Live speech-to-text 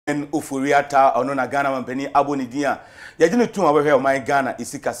Ofori Atta ono na Ghana mampani abonidia yagine tun abehwe o man Ghana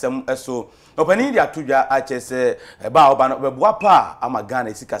isikasem eso opani dia tudwa achese ba oba no beboa pa ama Ghana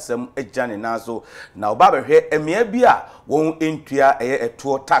isikasem ejane nazo na oba behwe emia bia won entua eye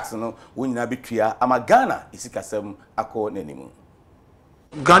eto tax no wonyina betua ama Ghana isikasem akọ nanimu.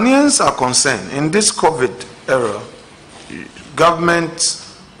 Ghanaians are concerned in this COVID era. Government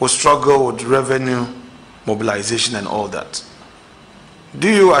will struggle with revenue mobilization and all that. Do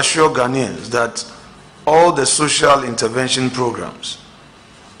you assure Ghanaians that all the social intervention programs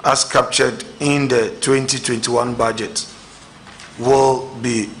as captured in the 2021 budget will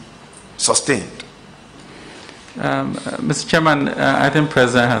be sustained? Mr. Chairman, I think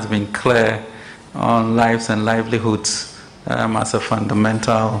President has been clear on lives and livelihoods as a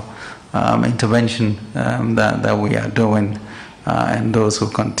fundamental intervention that we are doing, and those who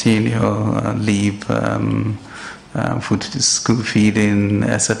continue leave food, school feeding,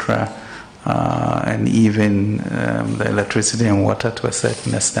 etc., and even the electricity and water to a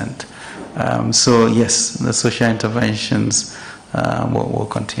certain extent. So yes, the social interventions will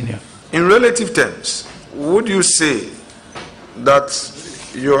continue. In relative terms, would you say that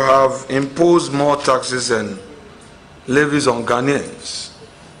you have imposed more taxes and levies on Ghanaians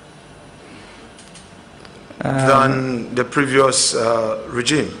than the previous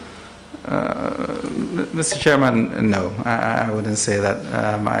regime? Mr. Chairman, no, I wouldn't say that.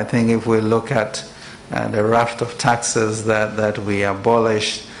 I think if we look at the raft of taxes that we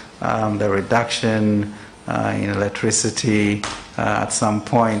abolished, the reduction in electricity at some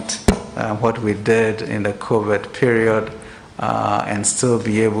point, what we did in the COVID period, and still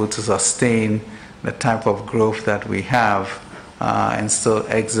be able to sustain the type of growth that we have and still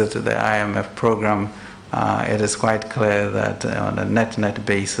exit the IMF program, it is quite clear that on a net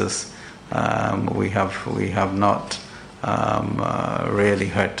basis, we have not really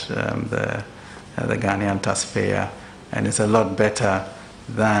hurt the Ghanaian taxpayer, and it's a lot better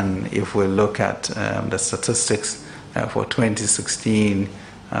than if we look at the statistics for 2016,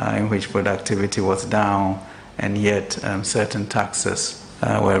 in which productivity was down, and yet certain taxes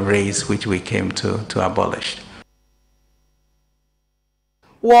were raised, which we came to abolish.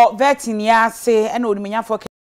 Well, vetting ya say, and